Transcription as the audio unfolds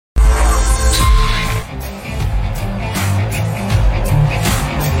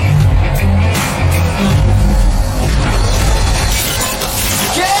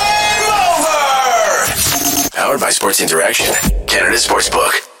by Sports Interaction, Canada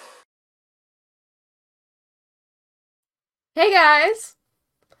Sportsbook. Hey guys!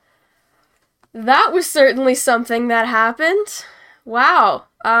 That was certainly something that happened. Wow.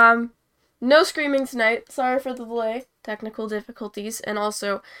 No screaming tonight. Sorry for the delay. Technical difficulties. And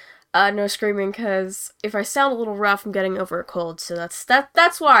also, no screaming because if I sound a little rough, I'm getting over a cold. So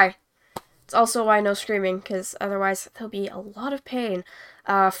that's why. It's also why no screaming, because otherwise there'll be a lot of pain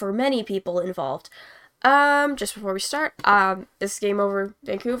for many people involved. Just before we start, this game over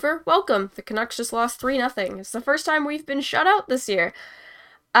Vancouver, welcome. The Canucks just lost 3-0. It's the first time we've been shut out this year.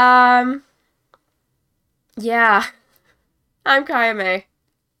 Yeah. I'm Kaya May.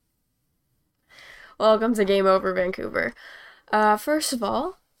 Welcome to Game Over Vancouver. First of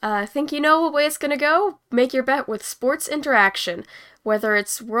all, think you know what way it's gonna go? Make your bet with Sports Interaction. Whether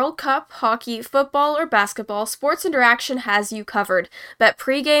it's World Cup, hockey, football, or basketball, Sports Interaction has you covered. Bet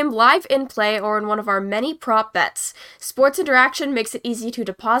pregame, live in play, or in one of our many prop bets. Sports Interaction makes it easy to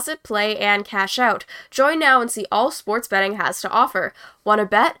deposit, play, and cash out. Join now and see all sports betting has to offer. Want to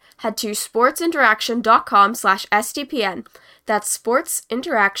bet? Head to sportsinteraction.com/SDPN. That's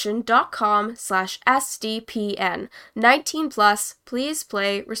sportsinteraction.com/SDPN. 19 plus, please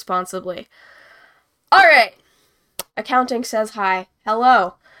play responsibly. Alright. Accounting says hi.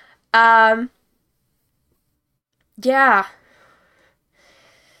 Hello. Yeah.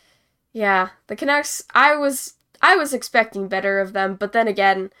 Yeah, the Canucks, I was expecting better of them, but then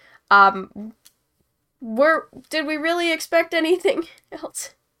again, did we really expect anything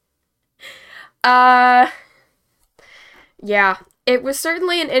else? Yeah, it was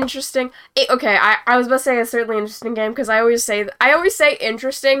certainly an interesting. I was about to say a certainly interesting game because I always say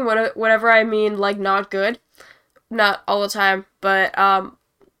interesting whenever I mean like not good, not all the time, but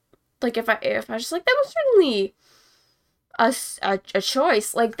like if I just like that was certainly a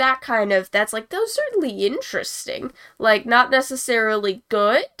choice like that that's like that was certainly interesting, like not necessarily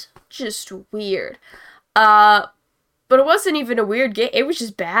good, just weird. But it wasn't even a weird game. It was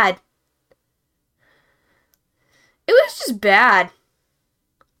just bad. It was just bad.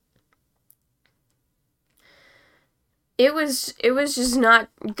 It was just not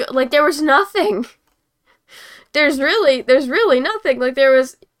good. Like, there was nothing. There's really nothing. Like,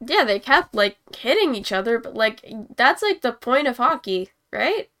 they kept, like, hitting each other, but, like, that's, like, the point of hockey,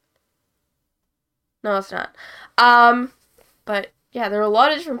 right? No, it's not. But, yeah, there were a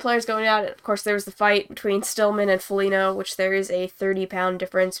lot of different players going out. Of course, there was the fight between Stillman and Foligno, which there is a 30-pound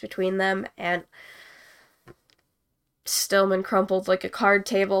difference between them, and Stillman crumpled like a card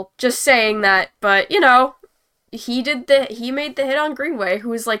table. Just saying that, but, you know, he made the hit on Greenway,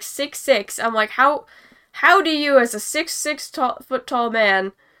 who is like 6'6". I'm like, how do you, as a 6'6" foot tall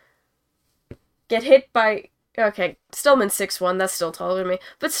man, get hit by... Okay, Stillman's 6'1", that's still taller than me,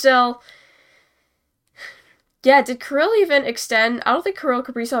 but still... Yeah, did Kirill even extend... I don't think Kirill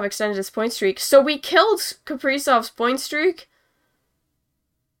Kaprizov extended his point streak, so we killed Kaprizov's point streak?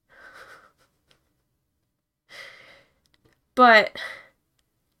 But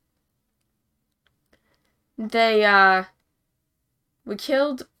we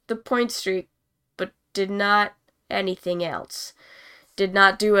killed the point streak, but did not anything else. Did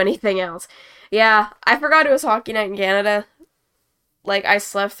not do anything else. Yeah, I forgot it was hockey night in Canada. Like, I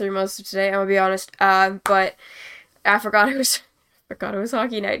slept through most of today, I'm gonna be honest. But I forgot it was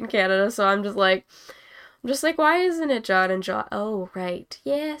hockey night in Canada, so I'm just like, why isn't it John and John? Oh, right.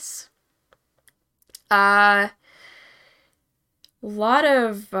 Yes. Yeah. There's a lot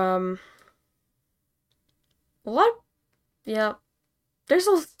of,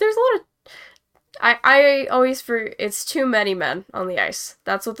 I always it's too many men on the ice.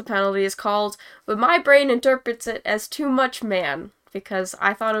 That's what the penalty is called, but my brain interprets it as too much man, because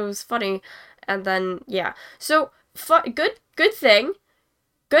I thought it was funny, and then, yeah. So, good thing,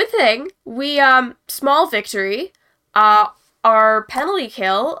 we, small victory, our penalty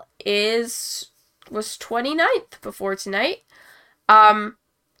kill was 29th before tonight.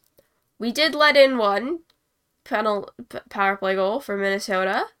 We did let in one power play goal for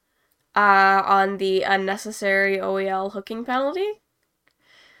Minnesota, on the unnecessary OEL hooking penalty.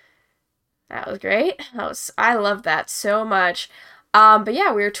 That was great. I love that so much. But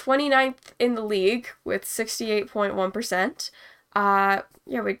yeah, we were 29th in the league with 68.1%. Yeah,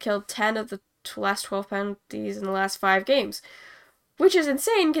 we killed 10 of the last 12 penalties in the last 5 games, which is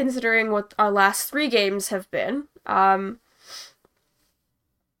insane considering what our last 3 games have been.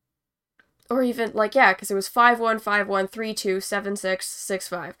 Or even, like, yeah, because it was 5-1, 5-1, 3-2, 7-6,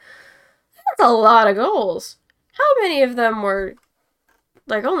 6-5. That's a lot of goals. How many of them were,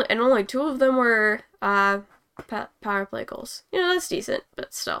 like, only 2 of them were, power play goals. You know, that's decent,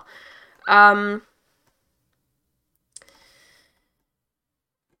 but still.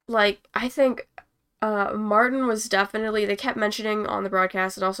 like, I think Martin was definitely, they kept mentioning on the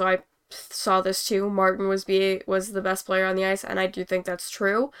broadcast, and also I saw this too, Martin was the best player on the ice, and I do think that's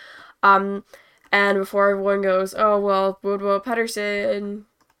true. And before everyone goes, oh, well, what about Pettersson?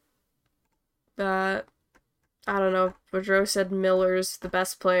 I don't know, Boudreaux said Miller's the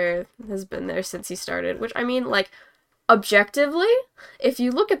best player, has been there since he started, which, I mean, like, objectively, if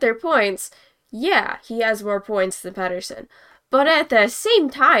you look at their points, yeah, he has more points than Pettersson. But at the same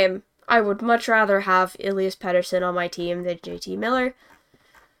time, I would much rather have Elias Pettersson on my team than JT Miller.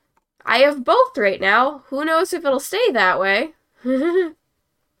 I have both right now. Who knows if it'll stay that way?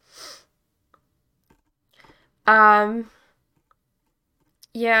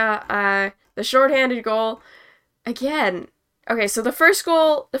 The shorthanded goal, again. Okay, so there's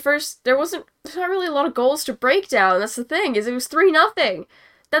not really a lot of goals to break down. That's the thing, is it was 3-0.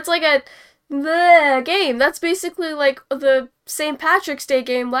 That's like the game. That's basically like the St. Patrick's Day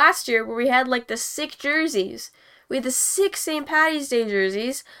game last year where we had like the 6 jerseys. We had the 6 St. Patty's Day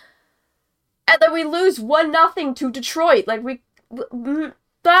jerseys. And then we lose 1-0 to Detroit. Like,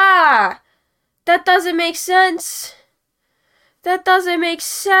 that doesn't make sense. That doesn't make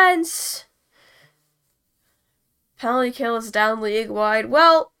sense. Penalty kill is down league-wide.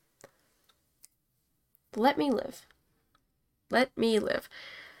 Well, let me live. Let me live.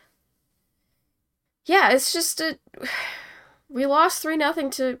 Yeah, it's just we lost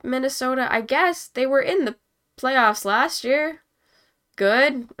 3-0 to Minnesota. I guess they were in the playoffs last year.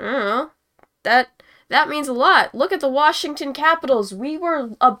 Good. I don't know. That means a lot. Look at the Washington Capitals. We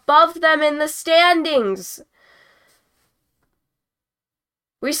were above them in the standings.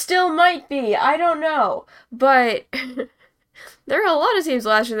 We still might be. I don't know. But there are a lot of teams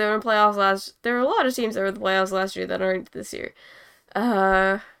last year that were in playoffs there are a lot of teams that were in the playoffs last year that aren't this year.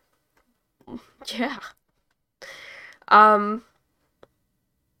 Yeah.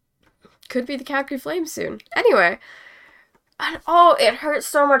 Could be the Calgary Flames soon. Anyway. And it hurts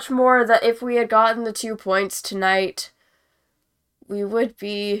so much more that if we had gotten the 2 points tonight, we would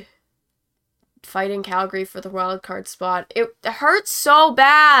be fighting Calgary for the wild card spot. It hurts so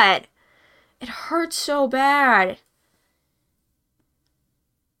bad. It hurts so bad.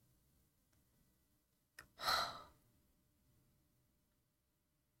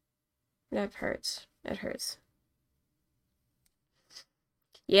 That hurts. It hurts.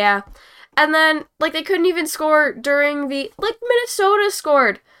 Yeah. And then, like, they couldn't even score during Minnesota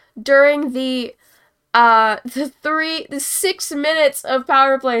scored during the 6 minutes of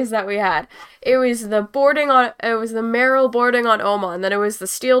power plays that we had. It was the Merrill boarding on Oman, then it was the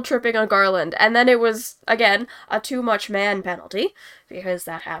Steele tripping on Garland, and then it was, again, a too much man penalty, because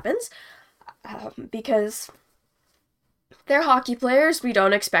that happens. Because they're hockey players, we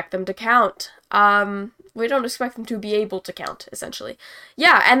don't expect them to count. We don't expect them to be able to count, essentially.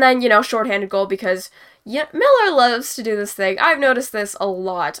 Yeah, and then, shorthanded goal because Miller loves to do this thing. I've noticed this a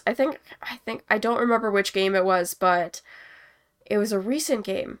lot. I don't remember which game it was, but it was a recent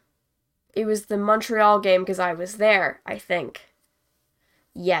game. It was the Montreal game because I was there, I think.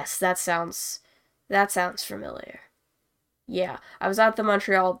 Yes, that sounds familiar. Yeah, I was at the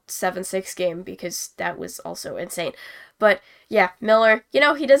Montreal 7-6 game because that was also insane. But, yeah, Miller,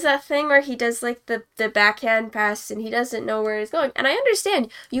 he does that thing where he does, like, the backhand pass and he doesn't know where he's going. And I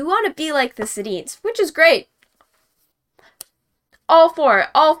understand, you want to be like the Sedins, which is great. All for it.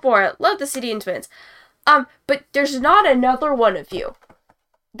 Love the Sedin twins. But there's not another one of you.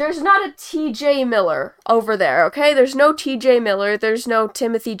 There's not a TJ Miller over there, okay? There's no TJ Miller. There's no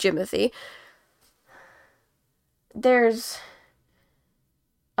Timothy Jimothy.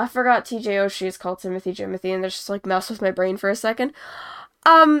 I forgot TJ Oshie is called Timothy Jimothy, and there's just, like, mess with my brain for a second.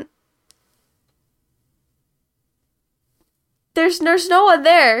 There's no one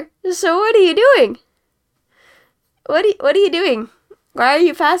there. So what are you doing? What are you doing? Why are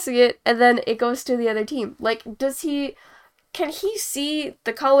you passing it, and then it goes to the other team? Like, can he see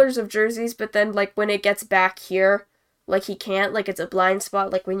the colors of jerseys, but then, like, when it gets back here, like, he can't? Like, it's a blind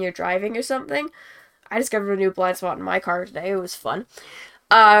spot, like, when you're driving or something? I discovered a new blind spot in my car today. It was fun.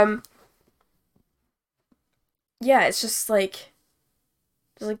 Yeah, it's just like,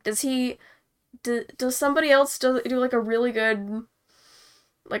 does somebody else do like a really good,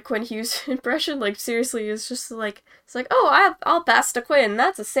 like, Quinn Hughes impression? Like, seriously, it's just like, oh, I'll pass to Quinn.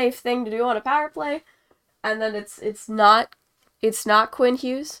 That's a safe thing to do on a power play. And then it's not Quinn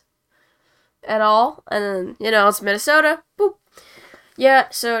Hughes at all. And then, it's Minnesota. Boop. Yeah,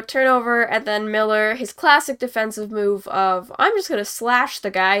 so turnover, and then Miller, his classic defensive move of, I'm just gonna slash the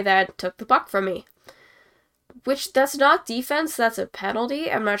guy that took the puck from me. Which, that's not defense, that's a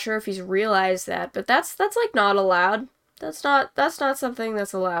penalty. I'm not sure if he's realized that, but that's like, not allowed. That's not something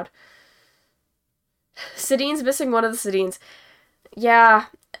that's allowed. Sedin's missing one of the Sedins. Yeah,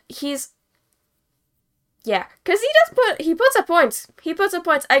 he's yeah, cause he puts up points. He puts up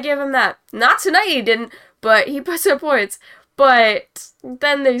points. I give him that. Not tonight he didn't, but he puts up points. But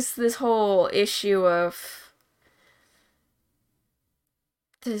then there's this whole issue of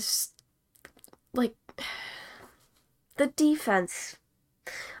this, like, the defense.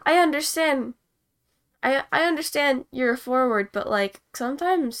 I understand. I understand you're a forward, but like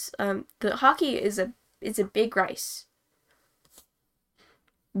sometimes the hockey is a big rice.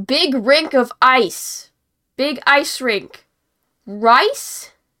 Big rink of ice. Big ice rink. Rice?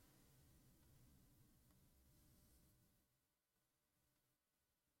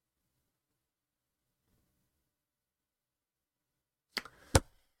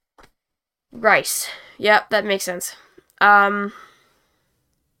 Rice. Yep, that makes sense.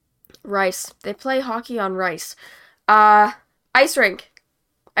 Rice. They play hockey on rice. Uh, Ice rink.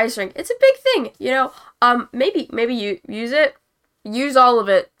 Ice rink. It's a big thing, you know. Maybe you use it. Use all of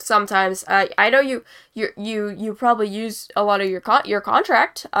it sometimes. I know you probably use a lot of your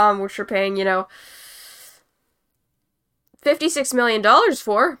contract, which you're paying, $56 million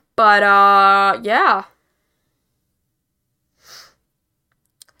for. But yeah.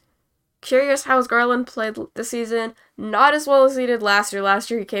 Curious how Garland played this season. Not as well as he did last year.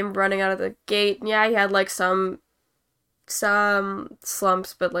 Last year he came running out of the gate. Yeah, he had like some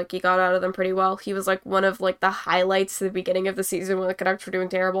slumps, but like he got out of them pretty well. He was like one of like the highlights at the beginning of the season when the Canucks were doing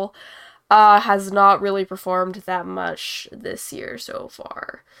terrible. Has not really performed that much this year so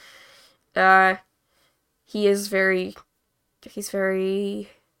far. He is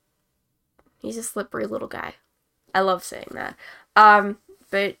he's a slippery little guy. I love saying that.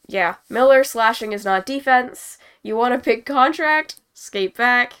 But yeah, Miller slashing is not defense. You want a big contract? Skate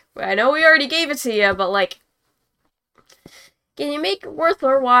back. I know we already gave it to you, but like, can you make it worth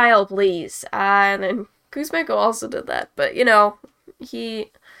our while, please? And then Kuzmenko also did that, but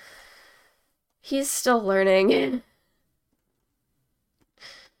he's still learning.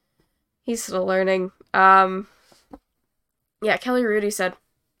 He's still learning. Yeah, Kelly Rudy said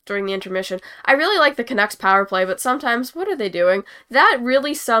during the intermission, I really like the Canucks power play, but sometimes, what are they doing? That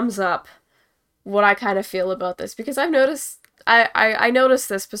really sums up what I kind of feel about this, because I've noticed, I noticed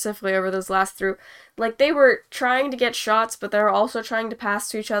this specifically over those last through, like, they were trying to get shots, but they were also trying to pass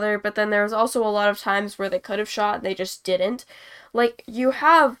to each other, but then there was also a lot of times where they could have shot, and they just didn't. Like, you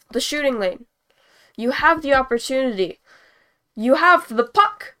have the shooting lane. You have the opportunity. You have the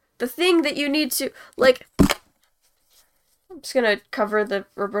puck. The thing that you need to, like, I'm just gonna cover the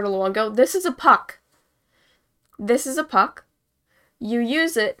Roberto Luongo. This is a puck. This is a puck. You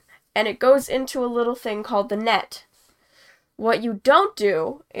use it, and it goes into a little thing called the net. What you don't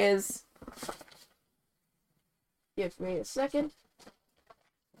do is... Give me a second.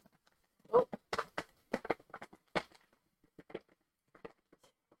 Oh.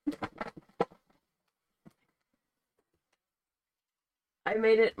 I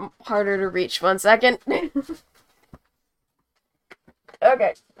made it harder to reach. 1 second.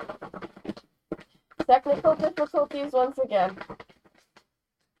 Okay. Technical difficulties once again.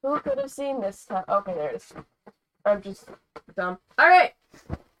 Who could have seen this time? Okay, there it is. I'm just dumb. Alright!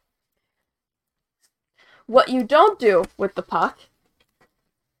 What you don't do with the puck.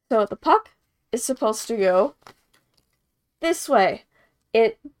 So the puck is supposed to go this way.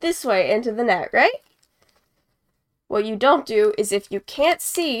 This way into the net, right? What you don't do is if you can't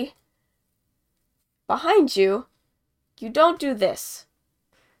see behind you, you don't do this.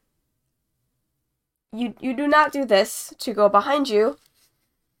 You do not do this to go behind you,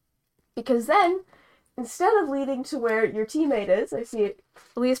 because then, instead of leading to where your teammate is, I see it,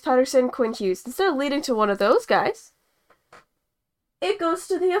 Elias Pettersson, Quinn Hughes, instead of leading to one of those guys, it goes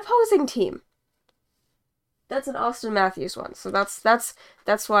to the opposing team. That's an Austin Matthews one, so that's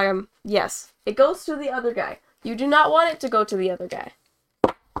why yes, it goes to the other guy. You do not want it to go to the other guy.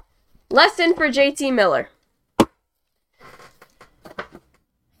 Lesson for JT Miller.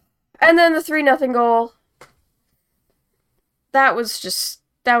 And then the 3-0 goal. That was just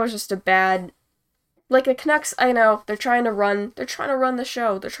a bad. Like the Canucks, I know they're trying to run the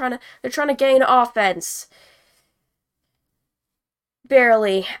show. They're trying to gain offense.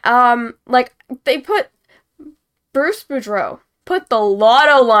 Barely. Like they put Bruce Boudreau put the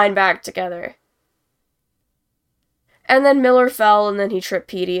Lotto line back together. And then Miller fell, and then he tripped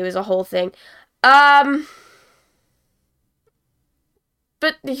Petey. It was a whole thing. But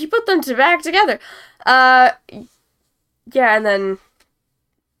he put them back together. Yeah, and then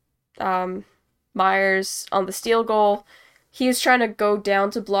Myers on the steal goal. He was trying to go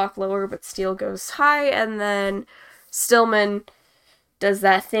down to block lower, but steal goes high, and then Stillman does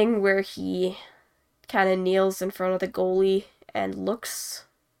that thing where he kind of kneels in front of the goalie and looks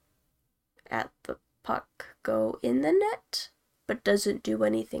at the puck go in the net, but doesn't do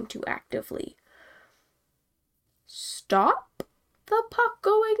anything to actively stop the puck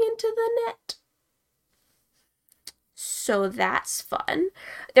going into the net. So that's fun.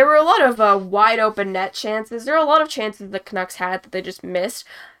 There were a lot of wide open net chances. There are a lot of chances the Canucks had that they just missed.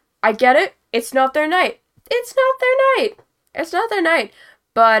 I get it. It's not their night. It's not their night. It's not their night.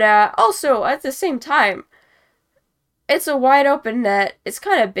 But also, at the same time, it's a wide open net. It's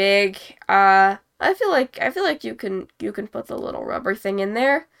kind of big. I feel like you can put the little rubber thing in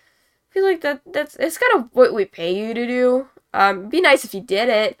there. I feel like that's it's kind of what we pay you to do. It'd be nice if you did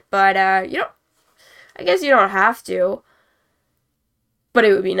it, but you don't. I guess you don't have to. But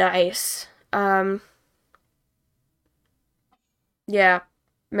it would be nice. Yeah,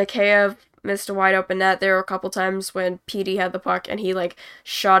 Mikheyev missed a wide open net. There were a couple times when Petey had the puck and he like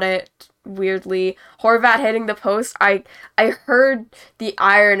shot it weirdly. Horvat hitting the post. I heard the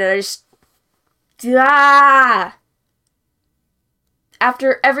iron and I just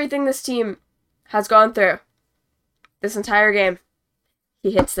After everything this team has gone through this entire game,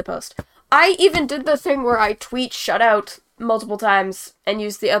 he hits the post. I even did the thing where I tweet shutout multiple times and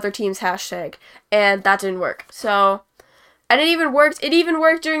used the other team's hashtag, and that didn't work. So, and it even worked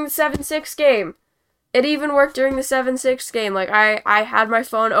during the 7-6 game. It even worked during the 7-6 game. Like, I had my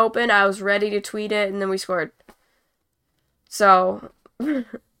phone open, I was ready to tweet it, and then we scored. So,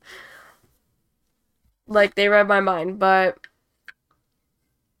 like, they read my mind, but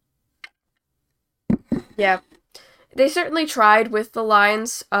yeah. They certainly tried with the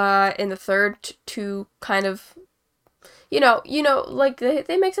lines in the third to kind of, like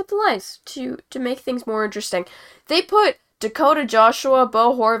they mix up the lines to make things more interesting. They put Dakota Joshua,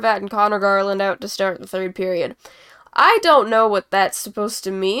 Bo Horvat, and Connor Garland out to start the third period. I don't know what that's supposed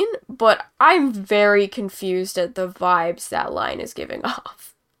to mean, but I'm very confused at the vibes that line is giving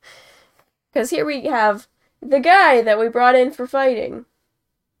off. Because here we have the guy that we brought in for fighting.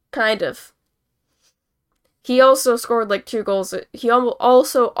 Kind of. He also scored like 2 goals. He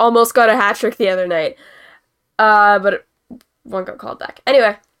also almost got a hat trick the other night. But one got called back.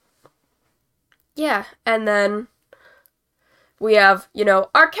 Anyway. Yeah, and then we have,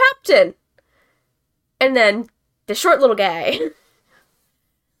 our captain. And then the short little guy.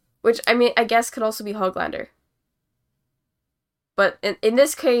 Which, I guess could also be Höglander. But in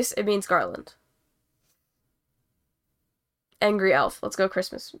this case, it means Garland. Angry Elf. Let's go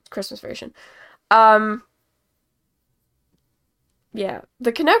Christmas version. Yeah,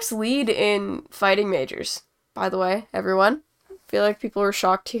 the Canucks lead in fighting majors, by the way, everyone. I feel like people were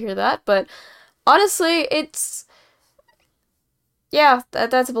shocked to hear that, but honestly, it's... Yeah,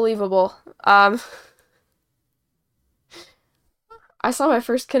 that's believable. I saw my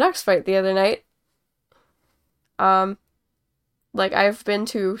first Canucks fight the other night. Like, I've been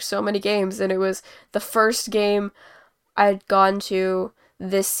to so many games, and it was the first game I'd gone to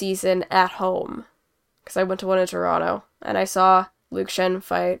this season at home. Because I went to one in Toronto, and I saw Luke Shen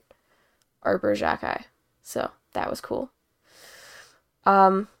fight Arber Xhekaj. So, that was cool.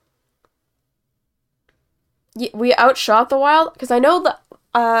 We outshot the Wild, because I know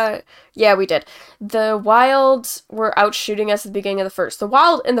yeah, we did. The Wild were outshooting us at the beginning of the first. The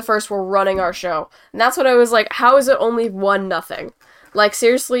Wild in the first were running our show. And that's what I was like, how is it only 1-0? Like,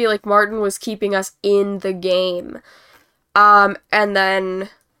 seriously, like, Martin was keeping us in the game. And then...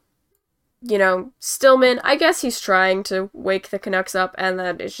 Stillman, I guess he's trying to wake the Canucks up, and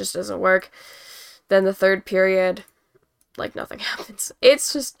then it just doesn't work. Then the third period, like, nothing happens. It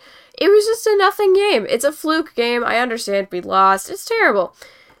was just a nothing game. It's a fluke game. I understand we lost. It's terrible.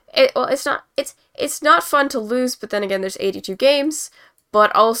 It's not fun to lose, but then again, there's 82 games,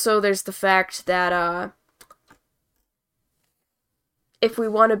 but also there's the fact that, if we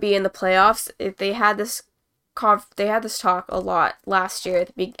want to be in the playoffs, if they had this talk a lot last year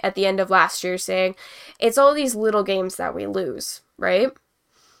at the end of last year, saying it's all these little games that we lose, right?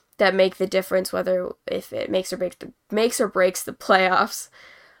 That make the difference, whether if it makes or breaks the playoffs.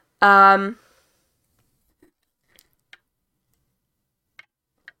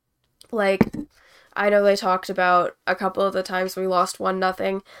 Like, I know they talked about a couple of the times we lost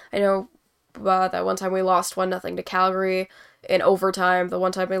 1-0. I know that one time we lost 1-0 to Calgary in overtime. The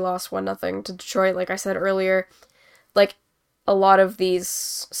one time we lost 1-0 to Detroit, like I said earlier. Like, a lot of these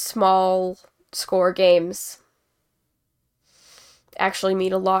small score games actually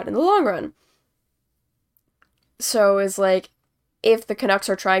mean a lot in the long run. So it's like, if the Canucks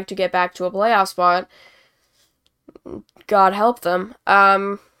are trying to get back to a playoff spot, God help them.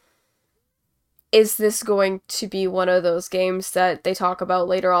 is this going to be one of those games that they talk about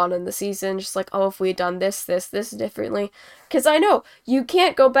later on in the season? Just like, oh, if we had done this differently. Because I know you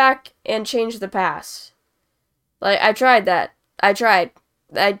can't go back and change the past. Like, I tried that. I tried.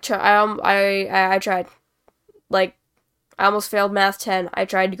 I tried. Like, I almost failed Math 10. I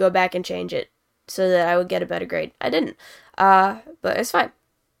tried to go back and change it so that I would get a better grade. I didn't. But it's fine.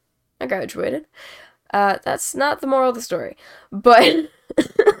 I graduated. That's not the moral of the story. But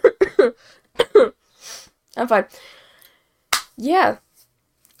I'm fine. Yeah.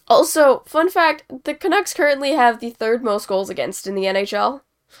 Also, fun fact, the Canucks currently have the third most goals against in the NHL.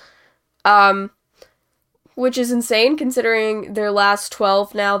 Which is insane considering their last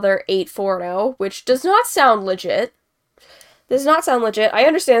 12 now they're 8-4-0, which does not sound legit. I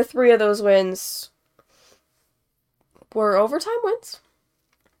understand 3 of those wins were overtime wins.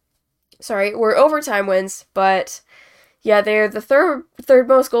 But yeah, they're the third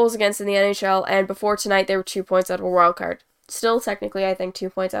most goals against in the NHL, and before tonight they were 2 points out of a wild card. Still, technically, I think 2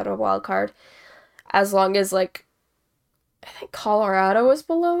 points out of a wild card, as long as, like, I think Colorado is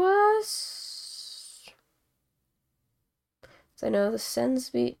below us. So I know the Sens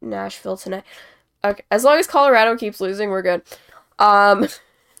beat Nashville tonight. Okay, as long as Colorado keeps losing, we're good.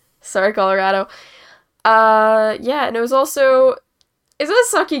 Sorry, Colorado. Yeah, and it's a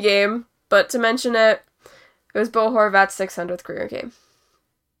sucky game, but to mention it, it was Bo Horvat's 600th career game.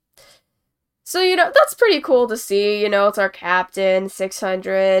 So, that's pretty cool to see. It's our captain,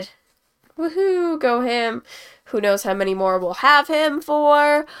 600. Woohoo, go him. Who knows how many more we'll have him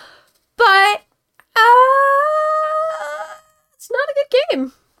for. But, it's not a good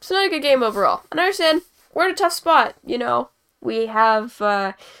game. It's not a good game overall. And I understand, we're in a tough spot, We have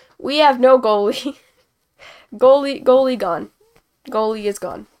no goalie. Goalie gone. Goalie is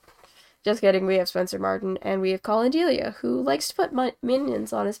gone. Just kidding, we have Spencer Martin, and we have Colin Delia, who likes to put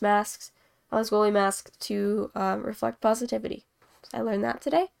minions on his goalie mask to reflect positivity. I learned that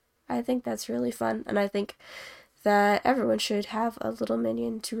today. I think that's really fun, and I think that everyone should have a little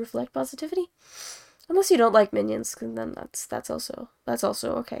minion to reflect positivity. Unless you don't like minions, then that's also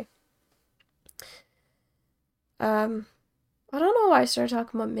okay. I don't know why I started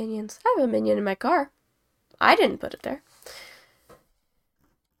talking about minions. I have a minion in my car. I didn't put it there.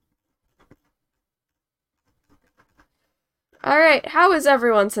 Alright, how is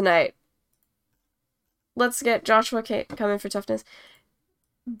everyone tonight? Let's get Joshua coming for toughness.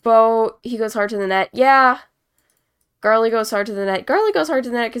 Bo, he goes hard to the net. Yeah. Garley goes hard to the net. Garley goes hard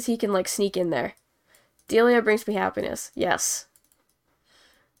to the net because he can, like, sneak in there. Delia brings me happiness. Yes.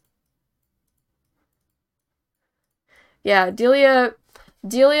 Yeah, Delia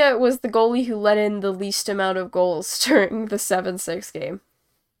was the goalie who let in the least amount of goals during the 7-6 game.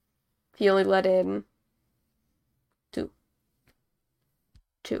 He only let in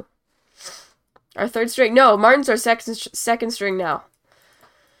 2. Our third string. No, Martin's our second string now.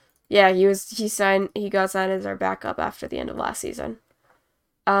 Yeah, he got signed as our backup after the end of last season.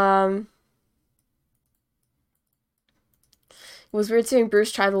 It was weird seeing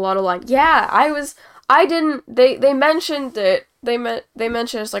Bruce try the lotto line. Yeah, they mentioned it. They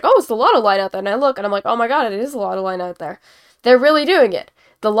mentioned it's like, oh, it's the lotto line out there. And I look and I'm like, oh my god, it is the lotto line out there. They're really doing it.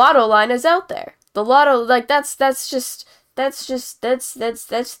 The lotto line is out there. The lotto, like, there's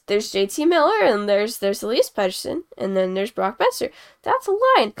JT Miller, and there's Elias Pettersson, and then there's Brock Besser. That's a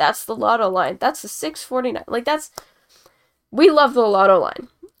line. That's the lotto line. That's the 649. Like, we love the lotto line.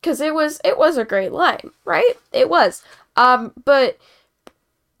 Because it was a great line, right? It was. But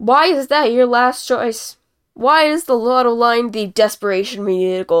why is that your last choice? Why is the lotto line the desperation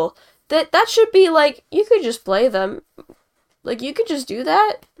vehicle? That should be, like, you could just play them. Like, you could just do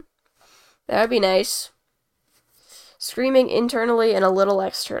that. That would be nice. Screaming internally and a little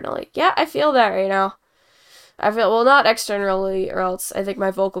externally. Yeah, I feel that right now. Well, not externally, or else I think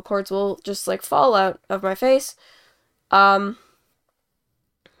my vocal cords will just, like, fall out of my face.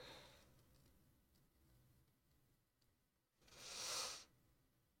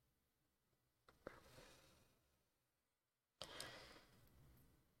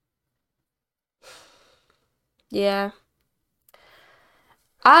 Yeah.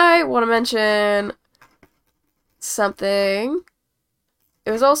 I want to mention something.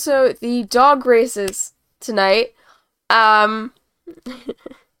 It was also the dog races tonight. Delilah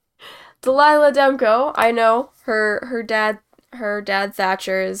Demko, I know her dad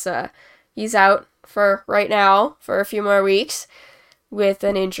Thatcher is he's out for right now for a few more weeks with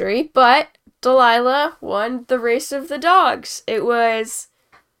an injury, but Delilah won the race of the dogs. It was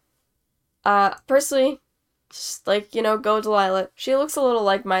personally just like, go Delilah. She looks a little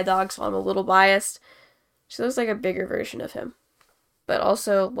like my dog, so I'm a little biased. She looks like a bigger version of him. But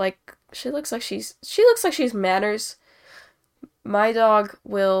also, like, she looks like she's manners. My dog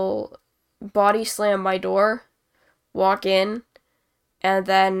will body slam my door, walk in, and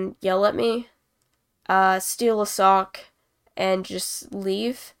then yell at me, steal a sock, and just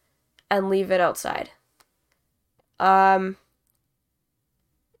leave, and leave it outside. I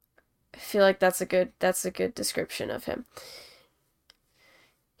feel like that's a good description of him.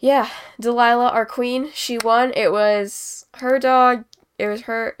 Yeah, Delilah, our queen, she won. It was her dog. It was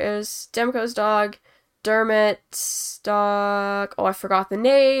Demko's dog, Dermot's dog. Oh, I forgot the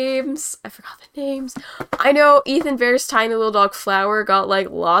names. I know Ethan Bear's tiny little dog Flower got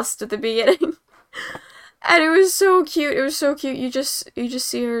like lost at the beginning. And it was so cute. You just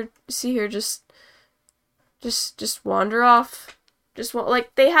see her just wander off.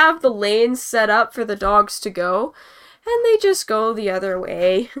 Like they have the lanes set up for the dogs to go, and they just go the other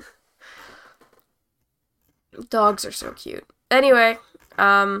way. Dogs are so cute. Anyway,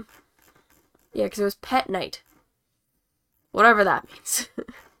 yeah, because it was pet night. Whatever that means.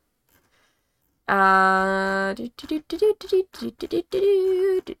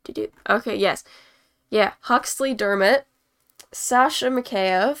 Okay, yes. Yeah, Huxley Dermott, Sasha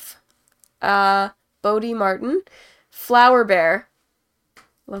Mikheyev, Bodie Martin, Flower Bear,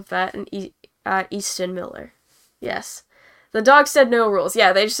 love that, and Easton Miller. Yes. The dog said no rules.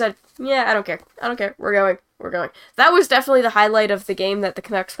 Yeah, they just said, yeah, I don't care. We're going. That was definitely the highlight of the game that the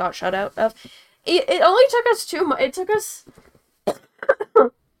Canucks got shut out of. It only took us it took us...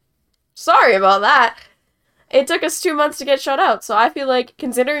 Sorry about that. It took us 2 months to get shut out, so I feel like,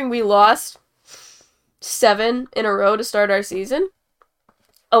 considering we lost 7 in a row to start our season,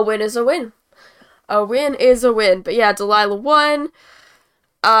 a win is a win. A win is a win. But yeah, Delilah won.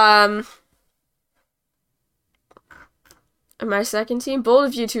 My second team? Bold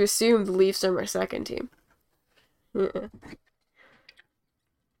of you to assume the Leafs are my second team. Yeah.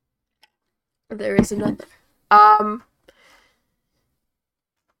 There is another.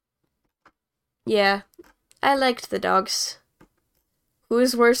 Yeah. I liked the dogs. Who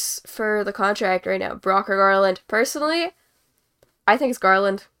is worse for the contract right now, Brock or Garland? Personally, I think it's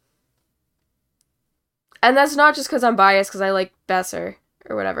Garland. And that's not just because I'm biased, because I like Besser,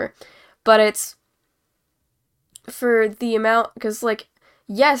 or whatever. But it's for the amount, because, like,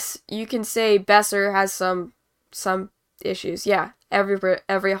 yes, you can say Besser has some issues. Yeah,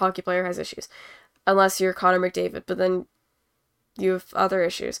 every hockey player has issues. Unless you're Connor McDavid, but then you have other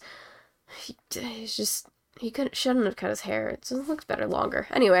issues. He shouldn't have cut his hair. It just looks better longer.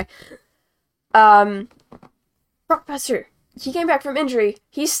 Anyway. Brock Besser. He came back from injury.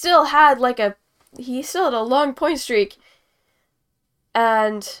 He still had a long point streak.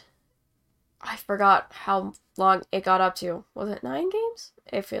 And I forgot how long it got up to. Was it 9 games?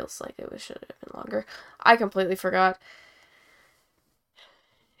 It feels like should have been longer. I completely forgot.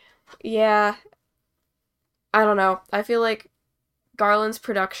 Yeah. I don't know. I feel like Garland's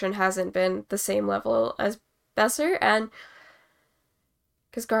production hasn't been the same level as Besser, and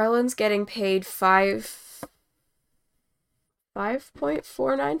because Garland's getting paid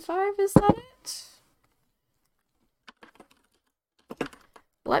 5.495, is that it?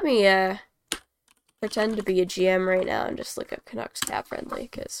 Let me pretend to be a GM right now and just look up Canucks cap friendly,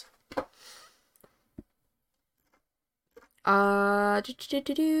 because Oh,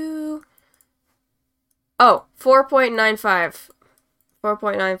 4.95.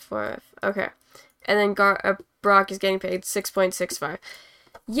 4.94. Okay. And then Brock is getting paid 6.65.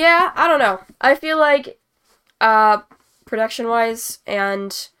 Yeah, I don't know. I feel like production-wise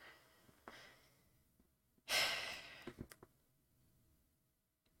and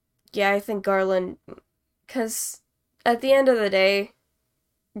yeah, I think Garland, because at the end of the day,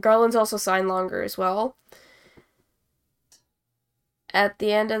 Garland's also signed longer as well. At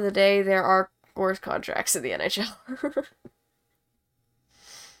the end of the day, there are worse contracts in the NHL.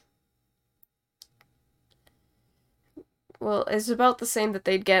 Well, it's about the same that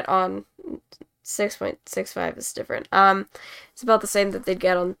they'd get on 6.65 is different. It's about the same that they'd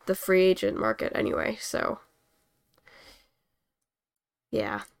get on the free agent market anyway, so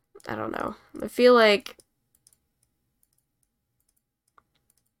yeah, I don't know. I feel like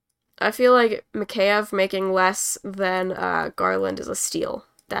Mikheyev making less than Garland is a steal.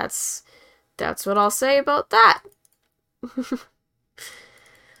 That's what I'll say about that.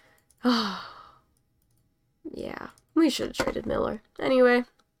 Yeah, we should have traded Miller. Anyway.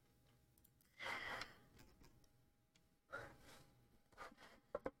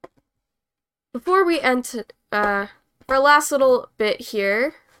 Before we end for our last little bit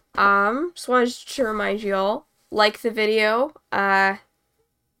here, just wanted to remind you all, like the video,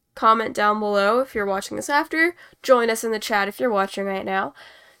 comment down below if you're watching this after, join us in the chat if you're watching right now,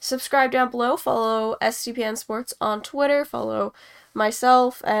 subscribe down below. Follow SCPN Sports on Twitter. Follow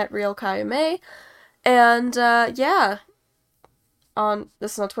myself at RealKayame. And, yeah.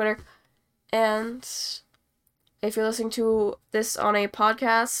 This is on Twitter. And if you're listening to this on a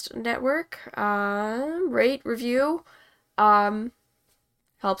podcast network, rate, review,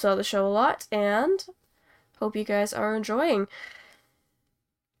 helps out the show a lot, and hope you guys are enjoying.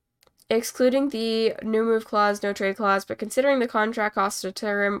 Excluding the no move clause, no trade clause, but considering the contract cost of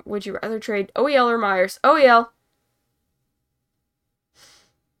Tarim, would you rather trade OEL or Myers? OEL.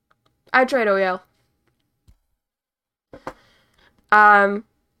 I'd trade OEL.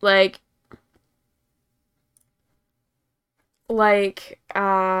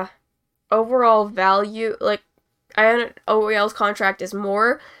 Overall value, OEL's contract is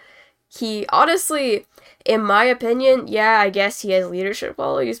more. He, honestly, in my opinion, yeah, I guess he has leadership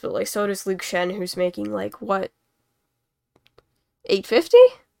qualities, but, so does Luke Shen, who's making, what? $850?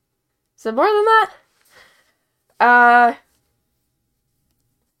 Is it more than that?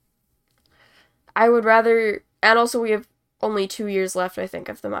 I would rather, and also we have only 2 years left, I think,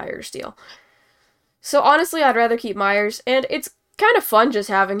 of the Myers deal. So, honestly, I'd rather keep Myers, and it's kind of fun just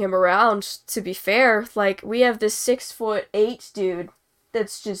having him around, to be fair. We have this 6'8" dude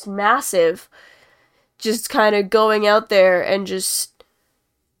that's just massive, just kind of going out there and just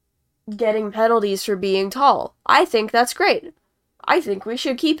getting penalties for being tall. I think that's great. I think we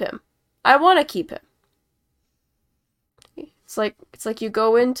should keep him. I want to keep him. It's like you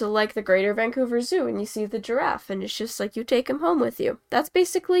go into, the Greater Vancouver Zoo and you see the giraffe, and it's just you take him home with you. That's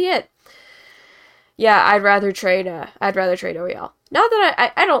basically it. Yeah, I'd rather trade OEL. Not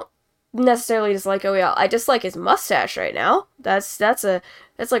that I don't necessarily dislike OEL. I dislike his mustache right now. That's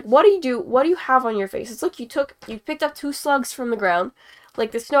what do you have on your face? It's like you picked up 2 slugs from the ground.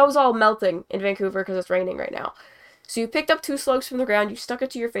 The snow's all melting in Vancouver because it's raining right now. So you picked up 2 slugs from the ground, you stuck it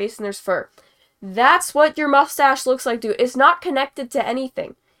to your face, and there's fur. That's what your mustache looks like, dude. It's not connected to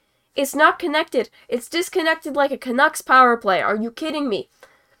anything. It's not connected. It's disconnected like a Canucks power play. Are you kidding me?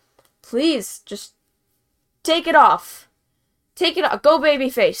 Please, just take it off. Take it off. Go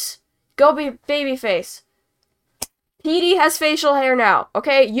babyface. Go babyface. Petey has facial hair now,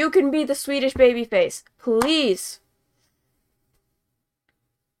 okay? You can be the Swedish babyface. Please.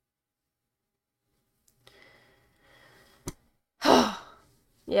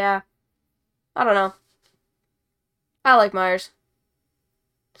 Yeah. I don't know. I like Myers.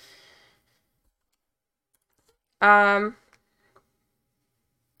 I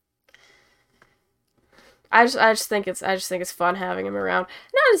just think it's fun having him around.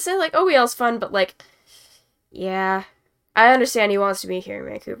 Not to say OEL's fun, but yeah. I understand he wants to be here in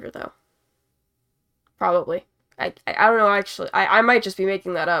Vancouver though. Probably. I don't know actually. I might just be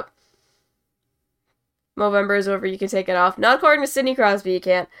making that up. Movember is over, you can take it off. Not according to Sidney Crosby, you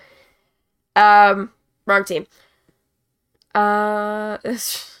can't. Wrong team.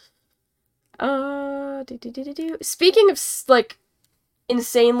 Speaking of,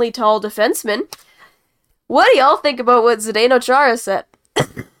 insanely tall defensemen, what do y'all think about what Zdeno Chara said? I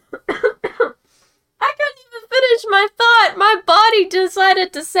couldn't even finish my thought. My body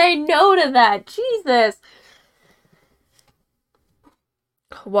decided to say no to that. Jesus.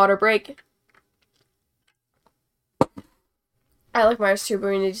 Water break. I like Myers too, but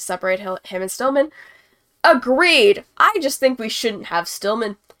we need to separate him and Stillman. Agreed. I just think we shouldn't have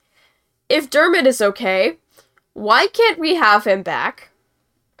Stillman. If Dermott is okay, why can't we have him back?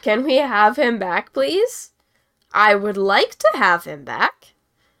 Can we have him back, please? I would like to have him back.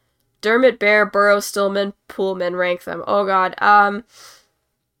 Dermott, Bear, Burrow, Stillman, Pullman, rank them. Oh god. I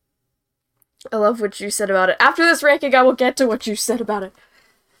love what you said about it. After this ranking, I will get to what you said about it.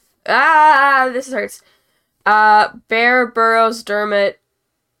 This hurts. Bear, Burrows, Dermott,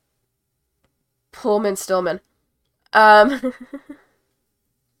 Pullman, Stillman.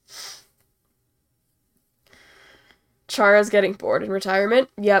 Chara's getting bored in retirement.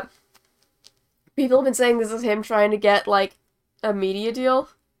 Yep. People have been saying this is him trying to get, a media deal.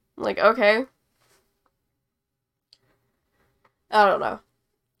 Okay. I don't know.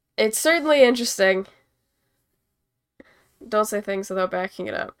 It's certainly interesting. Don't say things without backing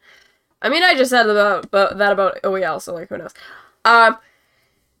it up. I mean, I just said that about OEL, so, who knows.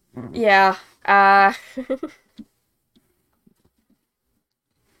 Yeah.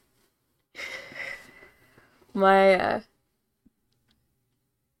 My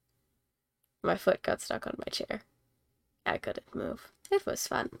foot got stuck on my chair. I couldn't move. It was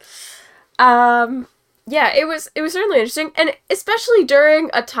fun. Yeah, it was certainly interesting, and especially during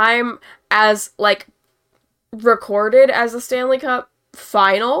a time as, recorded as a Stanley Cup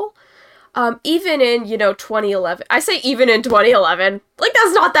final. Even in, 2011. I say even in 2011. Like,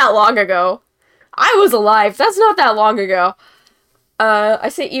 that's not that long ago. I was alive. That's not that long ago. I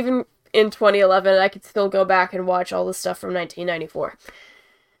say even in 2011, I could still go back and watch all the stuff from 1994.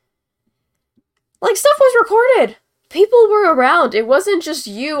 Like, stuff was recorded. People were around. It wasn't just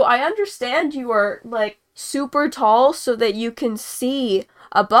you. I understand you are, like, super tall so that you can see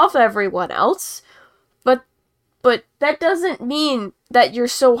above everyone else. But that doesn't mean that you're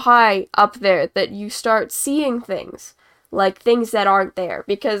so high up there that you start seeing things. Like, things that aren't there.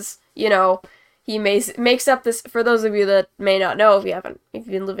 Because, he makes up this, for those of you that may not know, if you've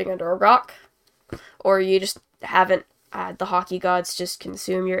been living under a rock, or you just haven't had the hockey gods just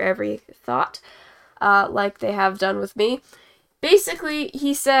consume your every thought, like they have done with me. Basically,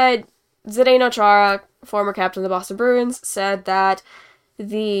 he said, Zdeno Chara, former captain of the Boston Bruins, said that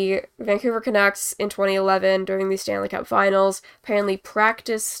the Vancouver Canucks in 2011, during the Stanley Cup Finals, apparently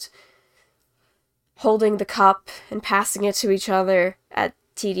practiced holding the cup and passing it to each other at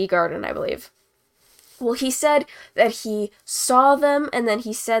TD Garden, I believe. Well, he said that he saw them, and then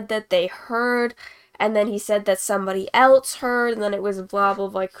he said that they heard, and then he said that somebody else heard, and then it was blah, blah,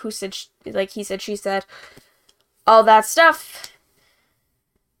 like, who said, he said, she said, all that stuff.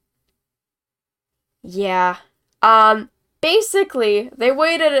 Yeah. Basically, they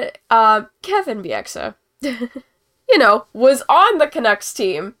waited, Kevin Bieksa, was on the Canucks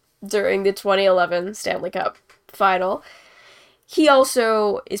team during the 2011 Stanley Cup Final. He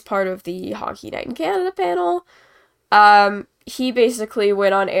also is part of the Hockey Night in Canada panel. He basically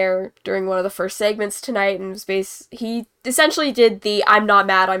went on air during one of the first segments tonight and he essentially did the I'm not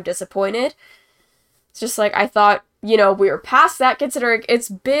mad, I'm disappointed. It's just like, I thought, we were past that, considering it's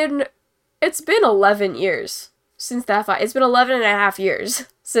been 11 years since that final. It's been 11 and a half years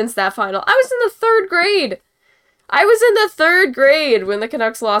since that final. I was in the third grade. I was in the third grade when the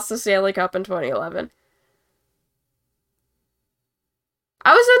Canucks lost the Stanley Cup in 2011.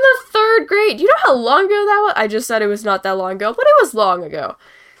 I was in the third grade. You know how long ago that was? I just said it was not that long ago, but it was long ago.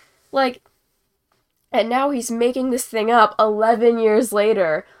 Like, and now he's making this thing up 11 years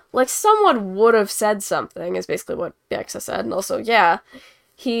later. Like, someone would have said something, is basically what Bieksa said. And also, yeah,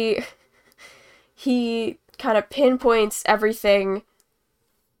 he kind of pinpoints everything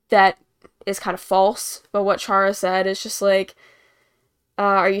that is kind of false. But what Chara said is just like,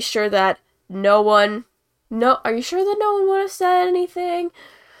 are you sure that no one would have said anything?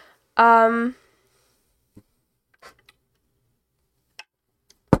 Are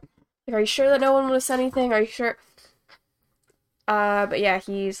you sure that no one would have said anything? Are you sure? But yeah,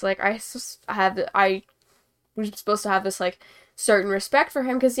 he's like, I was supposed to have this, like, certain respect for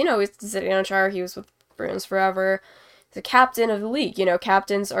him, because, he's sitting on Chara, he was with Bruins forever. He's the captain of the league.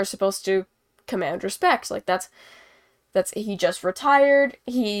 Captains are supposed to command respect. Like, he just retired.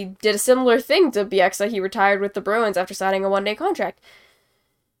 He did a similar thing to Bieksa. He retired with the Bruins after signing a one-day contract.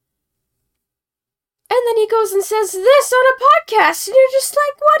 And then he goes and says this on a podcast, and you're just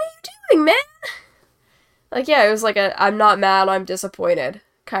like, what are you doing, man? Like, yeah, it was like a I'm not mad, I'm disappointed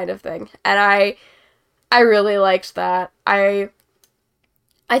kind of thing. And I really liked that. I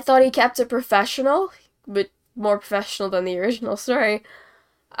thought he kept it professional, but more professional than the original story.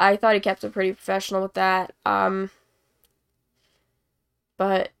 I thought he kept it pretty professional with that.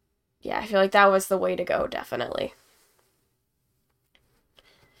 But yeah, I feel like that was the way to go, definitely.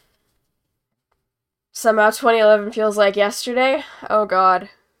 Somehow 2011 feels like yesterday. Oh god.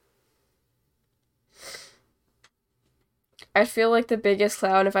 I feel like the biggest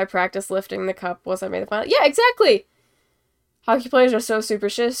clown if I practiced lifting the cup was I made the final. Yeah, exactly! Hockey players are so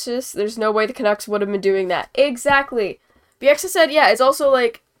superstitious, there's no way the Canucks would have been doing that. Exactly! Bieksa said, yeah, it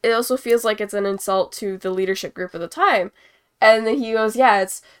also feels like it's an insult to the leadership group at the time. And then he goes, yeah,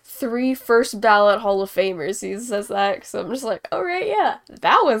 it's 3 first ballot Hall of Famers. He says that, so I'm just like, oh right, yeah,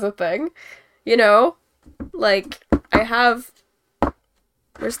 that was a thing. Like, I have...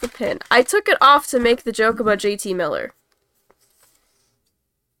 Where's the pin? I took it off to make the joke about JT Miller.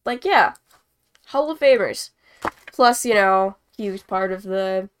 Like, yeah, Hall of Famers. Plus, he was part of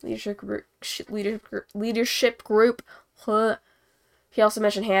the leadership group. He also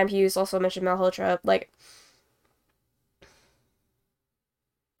mentioned Ham Hughes, also mentioned Malhotra. Like,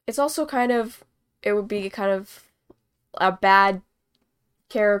 it's also it would be kind of a bad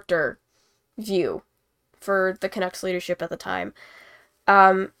character view for the Canucks leadership at the time.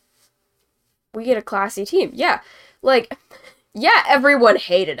 We get a classy team. Yeah. Like, yeah, everyone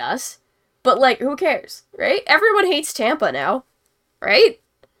hated us. But, like, who cares, right? Everyone hates Tampa now. Right?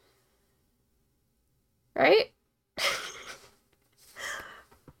 Right?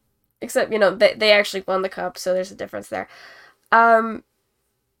 Except, they actually won the cup, so there's a difference there.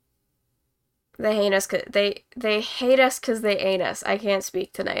 They hate us. They hate us because they ain't us. I can't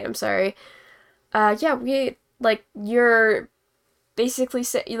speak tonight. I'm sorry. Yeah, you're basically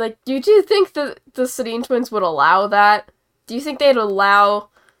say like, you do think that the Sedin twins would allow that? Do you think they'd allow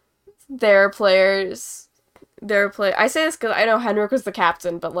their players, I say this because I know Henrik was the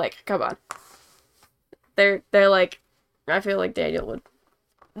captain, but like, come on. They're like, I feel like Daniel would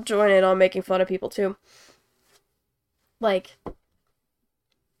join in on making fun of people too. Like,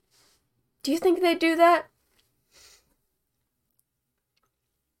 do you think they'd do that?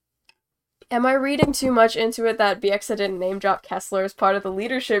 Am I reading too much into it that BXA didn't name drop Kessler as part of the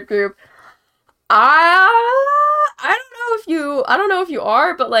leadership group? I don't know if you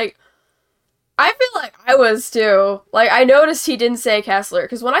are, but like, I feel like I was too. Like, I noticed he didn't say Kessler,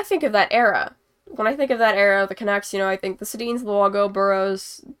 because when I think of that era of the Canucks, I think the Sedins, Luongo,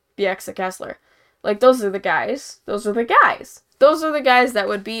 Burrows, BXA, Kessler. Like, those are the guys. Those are the guys that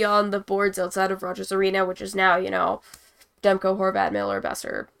would be on the boards outside of Rogers Arena, which is now, Demko, Horvat, Miller,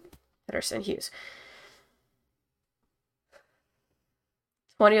 Besser, Pedersen, Hughes.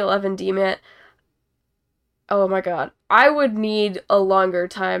 2011 DMAT. Oh my god. I would need a longer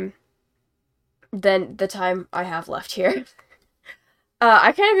time than the time I have left here.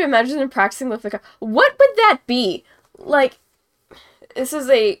 I can't even imagine them practicing with the cup. What would that be? Like, this is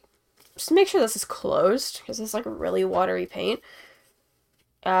just make sure this is closed, because it's like really watery paint.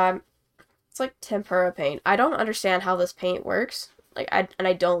 It's like tempera paint. I don't understand how this paint works. Like,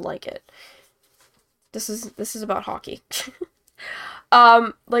 I don't like it. This is about hockey.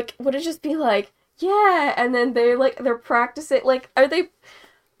 Like, would it just be like, yeah, and then they're practicing, like, are they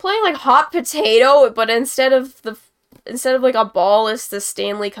playing like hot potato, but instead of like a ball, it's the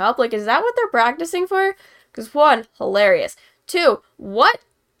Stanley Cup? Like, is that what they're practicing for? Because 1, hilarious. 2, what?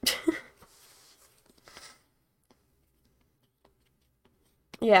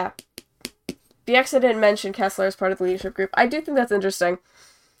 Yeah. BXA didn't mention Kessler as part of the leadership group. I do think that's interesting.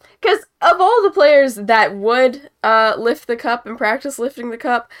 Because of all the players that would lift the cup and practice lifting the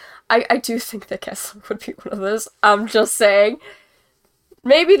cup, I do think that Kessler would be one of those. I'm just saying.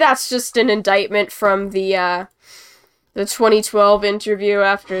 Maybe that's just an indictment from the 2012 interview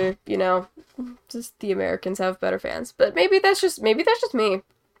after, just the Americans have better fans. But maybe that's just me.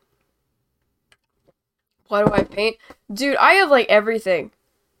 Why do I paint? Dude, I have like everything.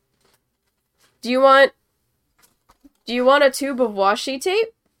 Do you want a tube of washi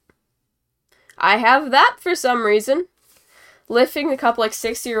tape? I have that for some reason. Lifting the cup like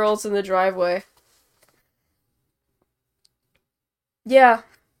 60-year-olds in the driveway. Yeah.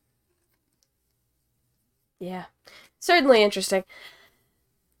 Yeah. Certainly interesting.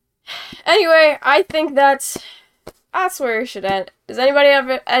 Anyway, I think that's where we should end. Does anybody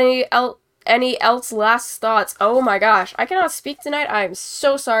have any else last thoughts? Oh my gosh, I cannot speak tonight. I am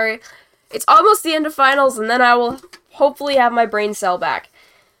so sorry. It's almost the end of finals, and then I will hopefully have my brain cell back.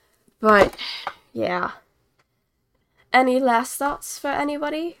 But, yeah. Any last thoughts for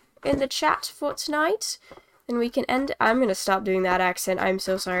anybody in the chat for tonight? And we can end. I'm gonna stop doing that accent. I'm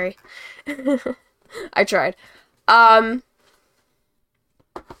so sorry. I tried.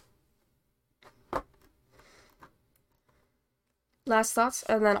 Last thoughts,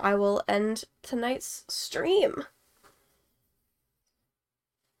 and then I will end tonight's stream.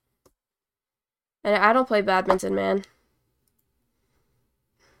 And I don't play badminton, man.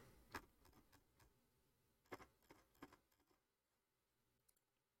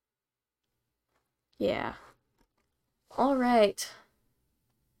 Yeah. Alright.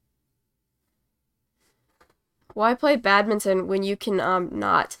 Why play badminton when you can,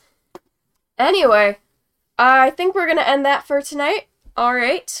 not? Anyway, I think we're gonna end that for tonight.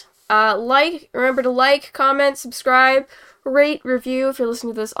 Alright. Remember to like, comment, subscribe, rate, review if you're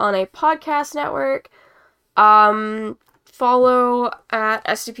listening to this on a podcast network. Follow at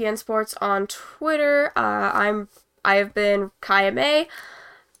SDPN Sports on Twitter. I have been Kaya May.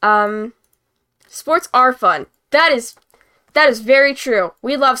 Sports are fun. That is very true.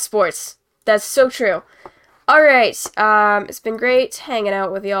 We love sports. That's so true. Alright, it's been great hanging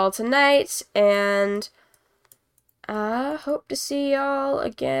out with y'all tonight, and hope to see y'all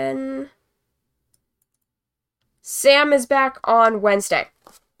again. Sam is back on Wednesday.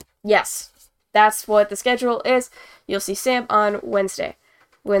 Yes, that's what the schedule is. You'll see Sam on Wednesday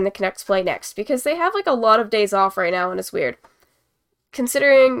when the Canucks play next, because they have like a lot of days off right now, and it's weird.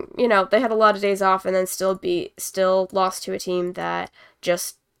 Considering, they had a lot of days off and then still lost to a team that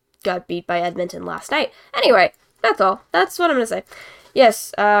just got beat by Edmonton last night. Anyway, that's all. That's what I'm gonna say.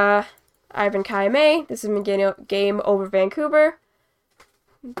 Yes, I've been Kaya May. This has been Game Over Vancouver.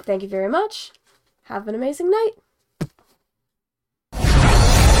 Thank you very much. Have an amazing night.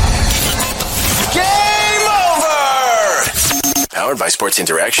 Powered by Sports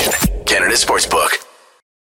Interaction, Canada Sportsbook.